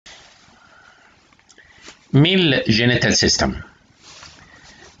Male genital system.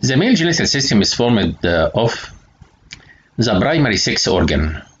 The male genital system is formed of the primary sex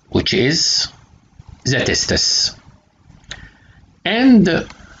organ, which is the testis, and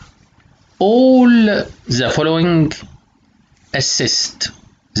all the following assist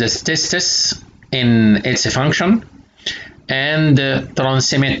the testis in its function and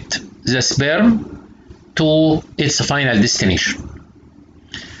transmit the sperm to its final destination.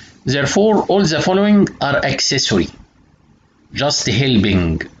 Therefore, all the following are accessory, just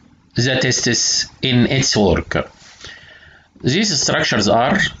helping the testis in its work. These structures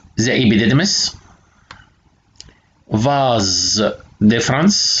are the epididymis, vas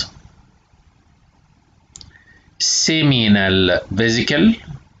deferens, seminal vesicle,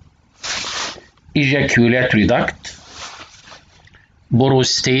 ejaculatory duct,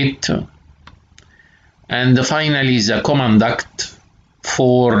 prostate, and finally the common duct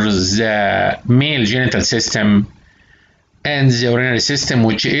for the male genital system and the urinary system,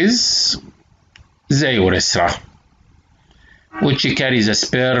 which is the urethra, which carries the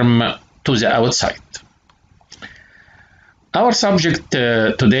sperm to the outside. Our subject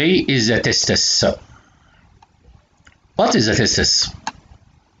today is the testis. What is the testis?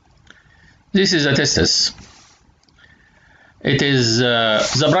 This is the testis. It is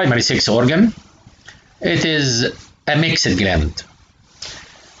the primary sex organ. It is a mixed gland.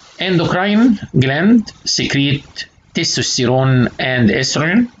 Endocrine gland secrete testosterone and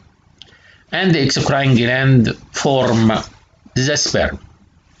estrogen, and the exocrine gland form the sperm.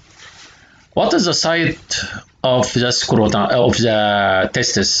 What is the site of the scrotum of the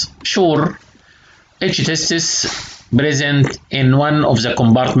testis? Sure, each testis present in one of the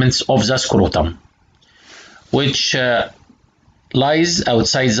compartments of the scrotum, which lies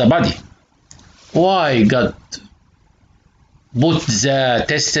outside the body. Why God put the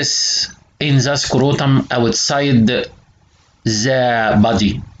testis in the scrotum outside the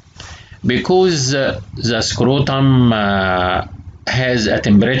body? Because the scrotum has a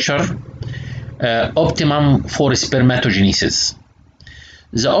temperature optimum for spermatogenesis.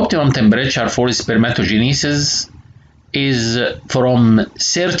 The optimum temperature for spermatogenesis is from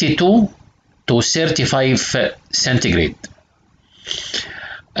 32 to 35 centigrade.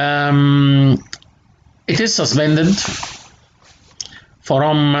 It is suspended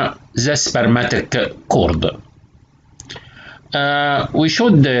from the spermatic cord. We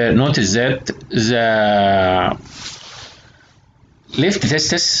should notice that the left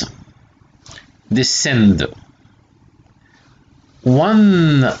testis descend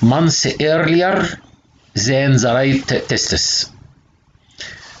 1 month earlier than the right testis.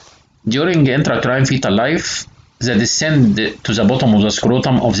 During intrauterine fetal life, the descent to the bottom of the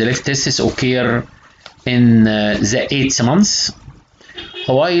scrotum of the left testis occur in the 8th month,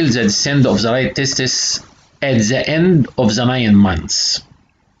 while the descent of the right testis at the end of the 9 months.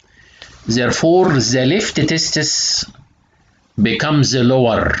 Therefore, the left testis becomes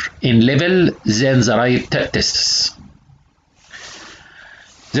lower in level than the right testis.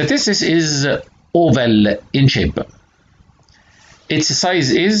 The testis is oval in shape. Its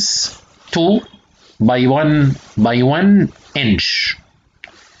size is 2 by 1 by 1 inch.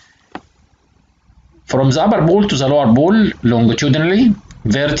 From the upper ball to the lower ball, longitudinally,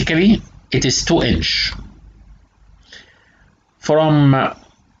 vertically, it is 2 inch. From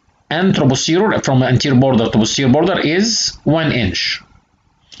anterior border to posterior border is 1 inch.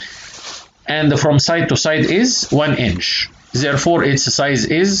 And from side to side is 1 inch. Therefore, its size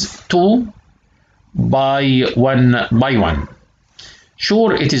is 2 by 1 by 1.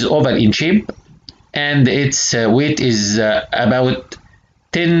 Sure, it is oval in shape, and its weight is about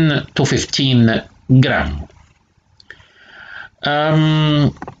 10 to 15 gram.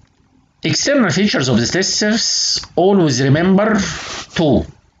 External features of the testis, always remember 2.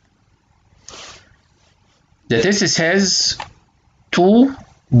 The testis has 2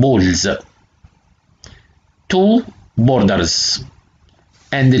 balls, 2 borders,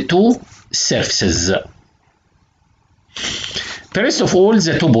 and 2 surfaces. First of all,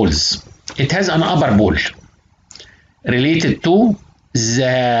 the 2 balls. It has an upper ball related to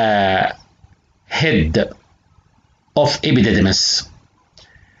the head of epididymis,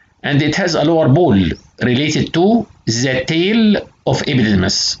 and it has a lower ball related to the tail of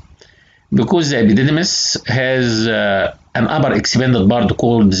epididymis, because the epididymis has an upper expanded part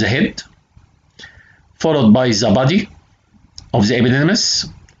called the head, followed by the body of the epididymis,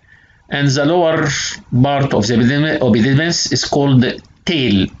 and the lower part of the epididymis is called the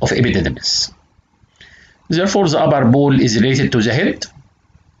tail of epididymis. Therefore, the upper ball is related to the head,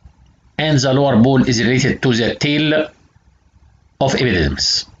 and the lower ball is related to the tail of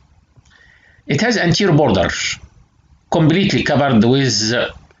epididymis. It has anterior border completely covered with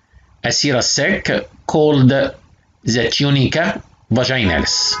a serous sac called the Tunica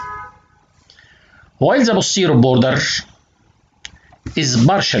Vaginalis, while the posterior border is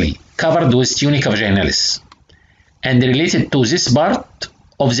partially covered with Tunica Vaginalis and related to this part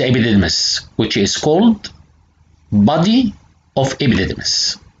of the epididymis, which is called body of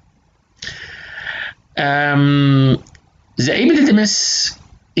epididymis. The epididymis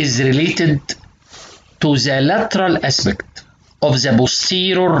is related to the lateral aspect of the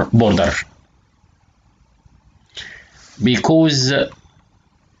posterior border because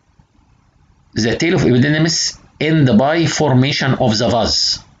the tail of epididymis end by formation of the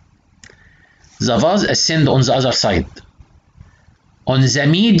vas. The vas ascend on the other side, on the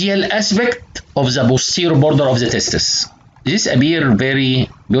medial aspect of the posterior border of the testis. This appears very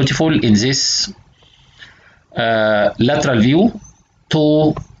beautiful in this lateral view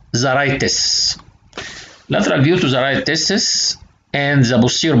to the right testis. Lateral view to the right testis and the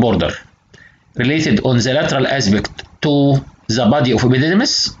posterior border related on the lateral aspect to the body of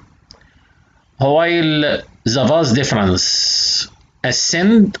epididymis, while the vas deferens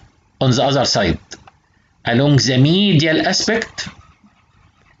ascend on the other side along the medial aspect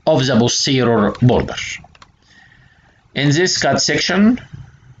of the posterior border. In this cut section,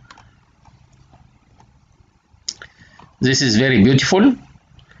 this is very beautiful.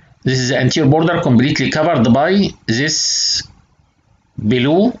 This is the anterior border completely covered by this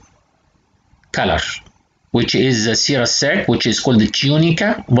blue color, which is the serous sac, which is called the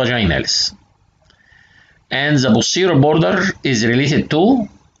Tunica Vaginalis. And the posterior border is related to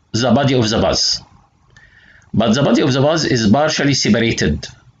the body of the vas. But the body of the vas is partially separated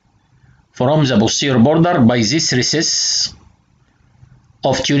from the posterior border by this recess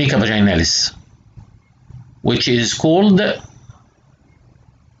of Tunica Vaginalis, which is called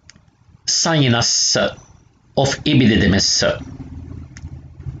sinus of epididymis.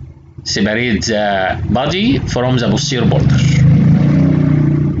 Separate the body from the posterior border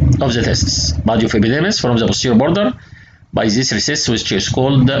of the testis. Body of epididymis from the posterior border by this recess, which is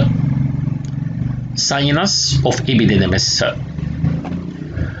called sinus of epididymis.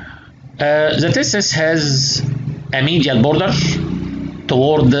 The testis has a medial border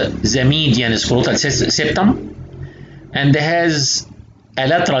toward the median scrotal septum and has a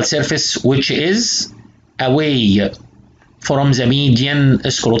lateral surface which is away from the median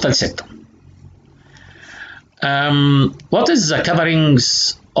scrotal septum. What is the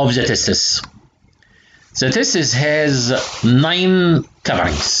coverings of the testis? The testis has 9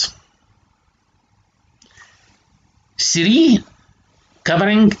 coverings. 3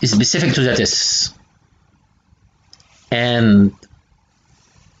 covering is specific to the testis, and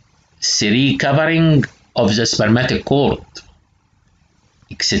 3 covering of the spermatic cord: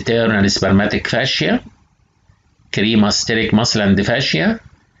 external spermatic fascia, cremasteric muscle and fascia,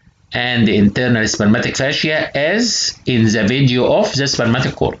 and internal spermatic fascia, as in the video of the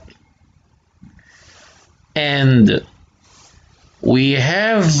spermatic cord. And we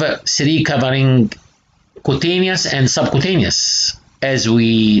have 3 covering cutaneous and subcutaneous, as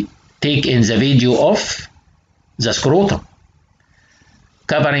we take in the video of the scrotum.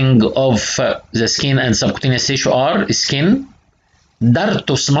 Covering of the skin and subcutaneous tissue are skin,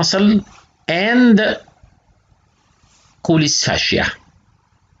 dartos muscle, and collis fascia.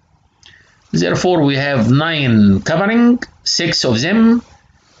 Therefore, we have 9 covering, 6 of them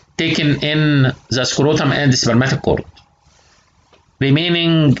taken in the scrotum and the spermatic cord.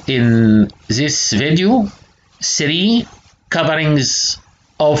 Remaining in this video, 3 coverings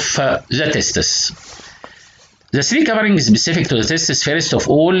of the testis. The 3 coverings specific to the testis, first of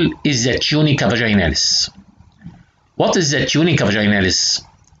all, is the Tunica Vaginalis. What is the Tunica Vaginalis?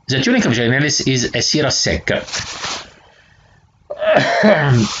 The Tunica Vaginalis is a serous sac.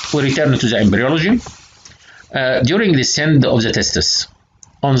 We return to the embryology. During the descent of the testis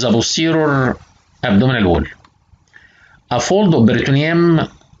on the posterior abdominal wall, a fold of peritoneum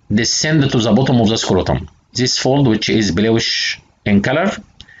descends to the bottom of the scrotum. This fold, which is bluish in color,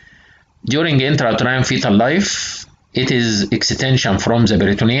 during intrauterine fetal life, it is extension from the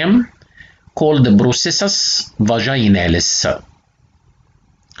peritoneum called processus vaginalis.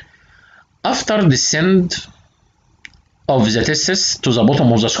 After descent of the testis to the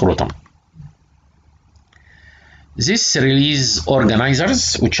bottom of the scrotum, this release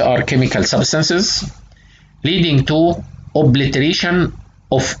organizers, which are chemical substances, leading to obliteration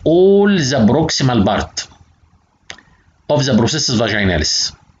of all the proximal part of the processus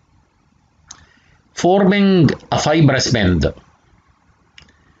vaginalis, forming a fibrous band.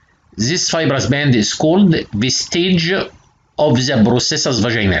 This fibrous band is called vestige of the processus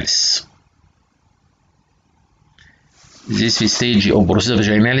vaginalis. This stage of process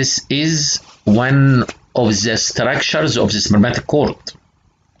vaginalis is one of the structures of the spermatic cord.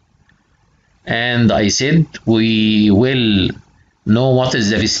 And I said we will know what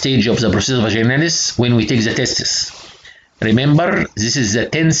is the stage of the process vaginalis when we take the testis. Remember, this is the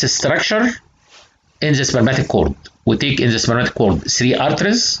 10th structure in the spermatic cord. We take in the spermatic cord 3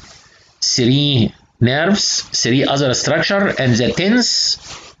 arteries, 3 nerves, 3 other structure, and the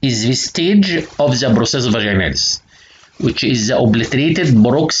 10th is the stage of the process vaginalis, which is the obliterated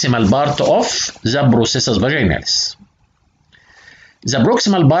proximal part of the processus vaginalis. The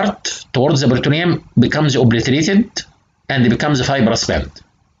proximal part towards the peritoneum becomes obliterated and becomes a fibrous band,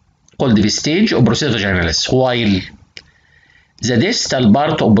 called the stage of processus vaginalis, while the distal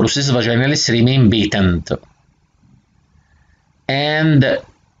part of processus vaginalis remain patent and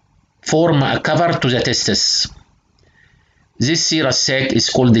form a cover to the testis. This serous sac is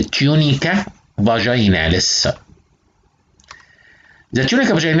called the tunica vaginalis. The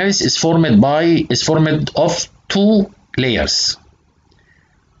tunica vaginalis is formed of 2 layers.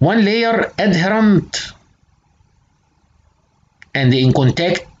 One layer adherent and in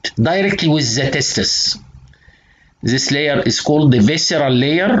contact directly with the testis. This layer is called the visceral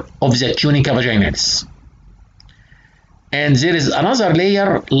layer of the tunica vaginalis. And there is another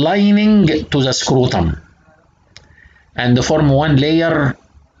layer lining to the scrotum and form one layer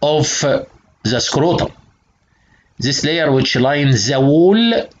of the scrotum. This layer which lines the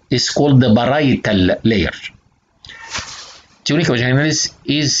wall is called the parietal layer. Tunica vaginalis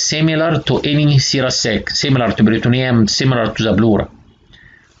is similar to any serous sac, similar to peritoneum, similar to the pleura,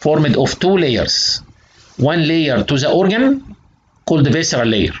 formed of 2 layers. One layer to the organ called the visceral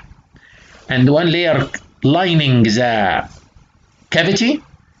layer, and one layer lining the cavity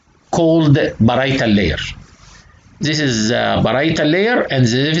called parietal layer. This is the parietal layer, and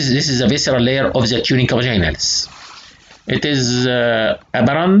this is the visceral layer of the tunica vaginalis. It is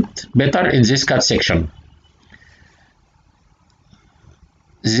apparent better in this cut section.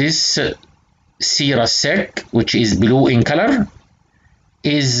 This serous sac, which is blue in color,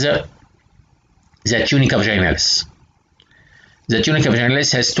 is the tunica vaginalis. The tunica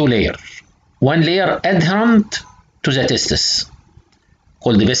vaginalis has 2 layers. One layer adherent to the testis,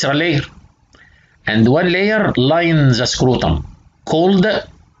 called the visceral layer, and one layer lines the scrotum, called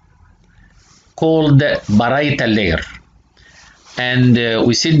parietal layer. And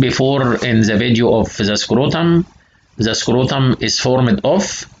we said before in the video of the scrotum is formed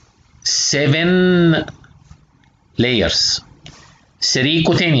of 7 layers. 3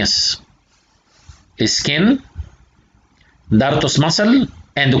 cutaneous, skin, dartos muscle,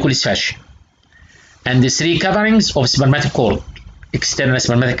 and oculus fascia, and the 3 coverings of spermatic cord: external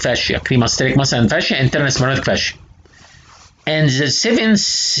spermatic fascia, cremasteric muscle and fascia, internal spermatic fascia. And the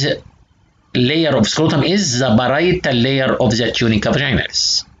 7th layer of scrotum is the parietal layer of the tunica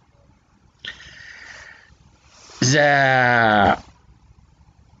vaginalis. The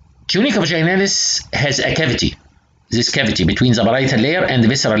tunica vaginalis has a cavity, this cavity between the parietal layer and the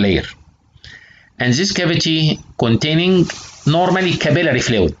visceral layer, and this cavity containing normally capillary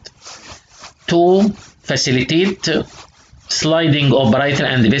fluid to facilitate sliding of parietal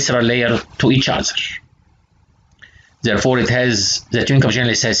and visceral layer to each other. Therefore, the tunica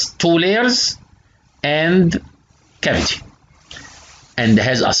vaginalis has 2 layers and cavity, and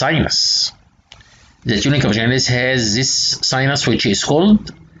has a sinus. The tunica vaginalis has this sinus, which is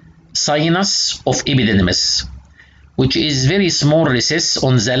called sinus of epididymis, which is very small recess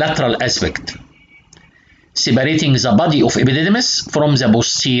on the lateral aspect, separating the body of epididymis from the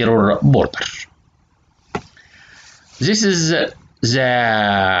posterior border. This is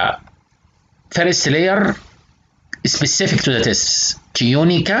the first layer specific to the testis,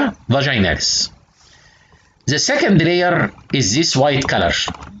 tunica vaginalis. The second layer is this white color.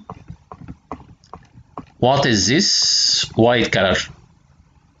 What is this white color?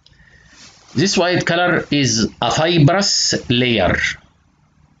 This white color is a fibrous layer.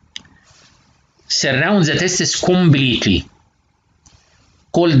 Surrounds the testis completely,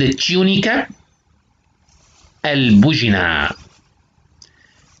 called the Tunica Albuginea.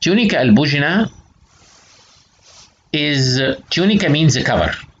 Tunica Albuginea is, tunica means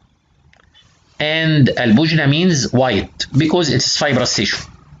cover, and albuginea means white because it's fibrous tissue.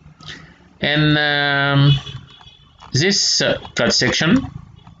 And this cut section,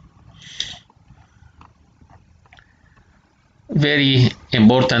 very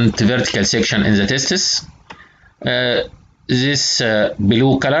important vertical section in the testis. This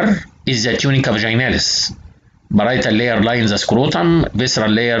blue color is the tunica vaginalis. Parietal layer lines the scrotum, visceral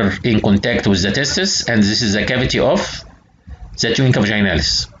layer in contact with the testis, and this is the cavity of the tunica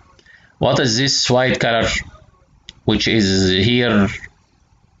vaginalis. What is this white color? which is here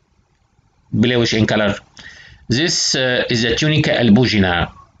bluish in color. This is the Tunica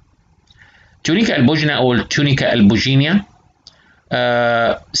Albuginea. Tunica Albuginea or Tunica Albuginea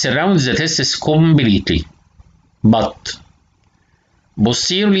surrounds the testis completely, but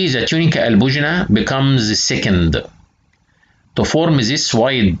posteriorly the Tunica Albuginea becomes second to form this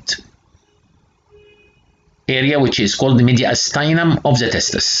wide area which is called the mediastinum of the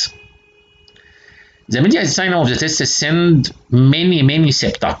testis. The mediastinum of the testis send many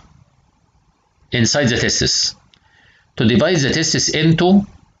septa inside the testis to divide the testis into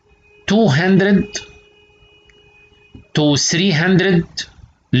 200 to 300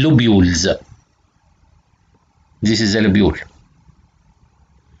 lobules. This is a lobule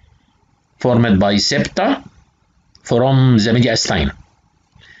formed by septa from the mediastinum.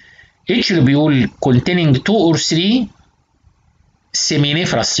 Each lobule containing 2 or 3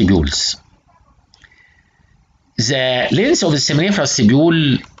 seminiferous tubules. The length of the seminiferous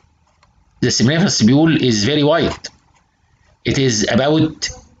tubule, is very wide. It is about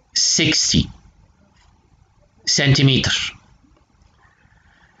 60 centimeter.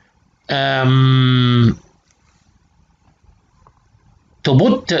 To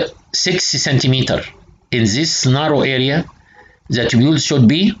put 60 centimeter in this narrow area, the tubules should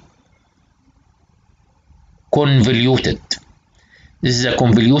be convoluted. This is a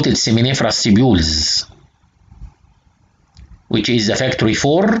convoluted seminiferous tubules, which is a factory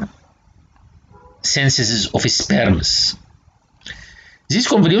for synthesis of sperms. These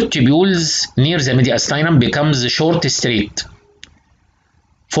convoluted tubules near the mediastinum becomes short straight,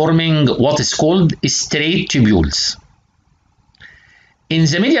 forming what is called straight tubules. In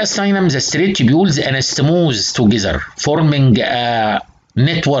the mediastinum, the straight tubules anastomose together, forming a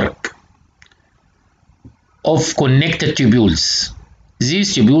network of connected tubules.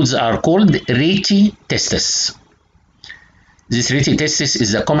 These tubules are called rete testis. This rete testis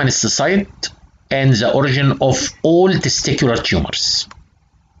is the commonest site and the origin of all testicular tumors.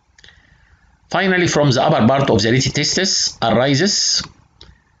 Finally, from the upper part of the rete testis arises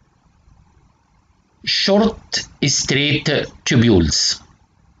short straight tubules,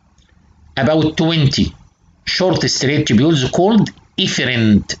 about 20 short straight tubules called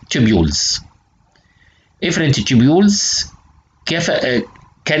efferent tubules. Efferent tubules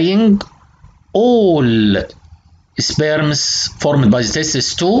carrying all sperms formed by the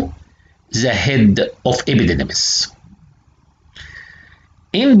testis to the head of epididymis.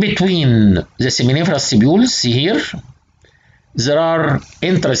 In between the seminiferous tubules here, there are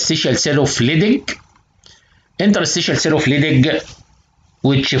interstitial cell of Leydig,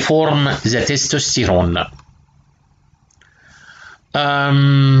 which form the testosterone.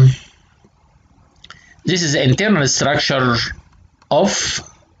 This is the internal structure of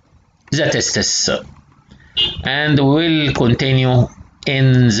the testis, and we will continue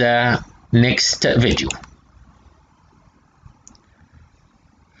in the next video.